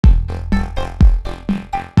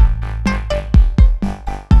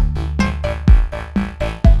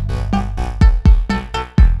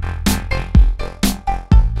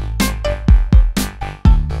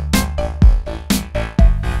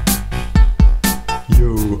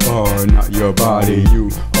are not your body,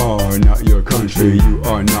 you are not your country, you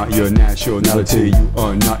are not your nationality, you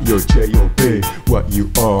are not your J.O.B. What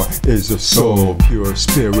you are is a soul, pure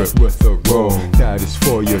spirit with a role that is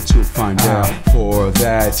for you to find out. For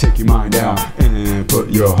that, take your mind out and put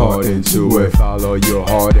your heart into it. Follow your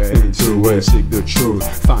heart into it. Seek the truth,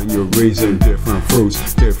 find your reason. Different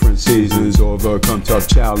fruits, different seasons. Overcome tough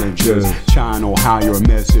challenges. Channel higher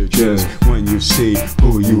messages. When you see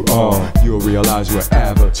who you are, you'll realize we're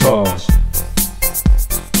avatars. Avatars.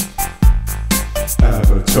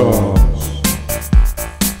 Avatars.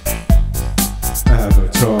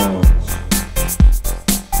 Avatars.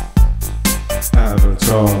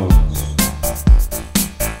 Avatars.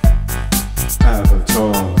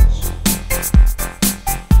 Avatars.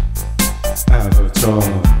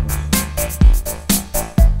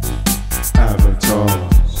 Avatars.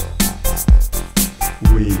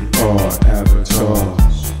 We are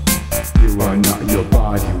avatars. You are not your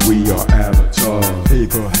body, we are avatars.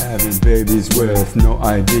 People having babies with no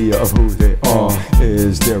idea of who they are.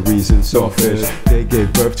 Is their reason selfish? They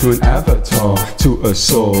gave birth to an avatar, to a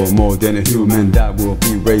soul more than a human that will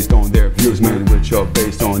be raised on their views, man, which are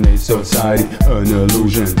based on a society, an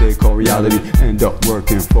illusion they call reality. End up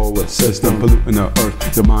working for a system, polluting the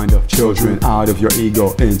earth, the mind of children, out of your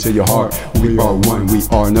ego into your heart. We are one, we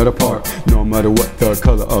are not apart, no matter what the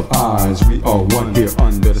color of eyes. We are one here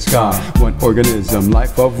under the sky, one organism,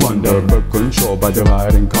 life of wonder, but controlled by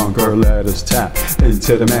divide and conquer. Let us tap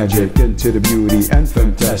into the magic, into the beauty and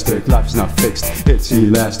fantastic. Life's not fixed, it's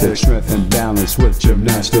elastic, strength and balance with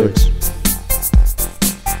gymnastics.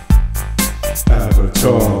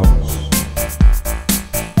 Avatars.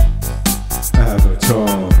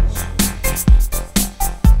 Avatars.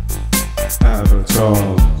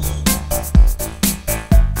 Avatars.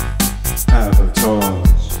 Avatars.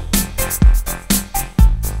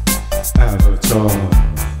 Avatars.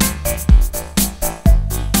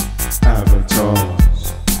 Avatars.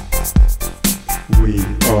 We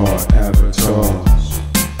are avatars.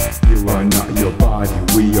 You are not your body,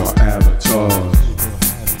 we are avatars.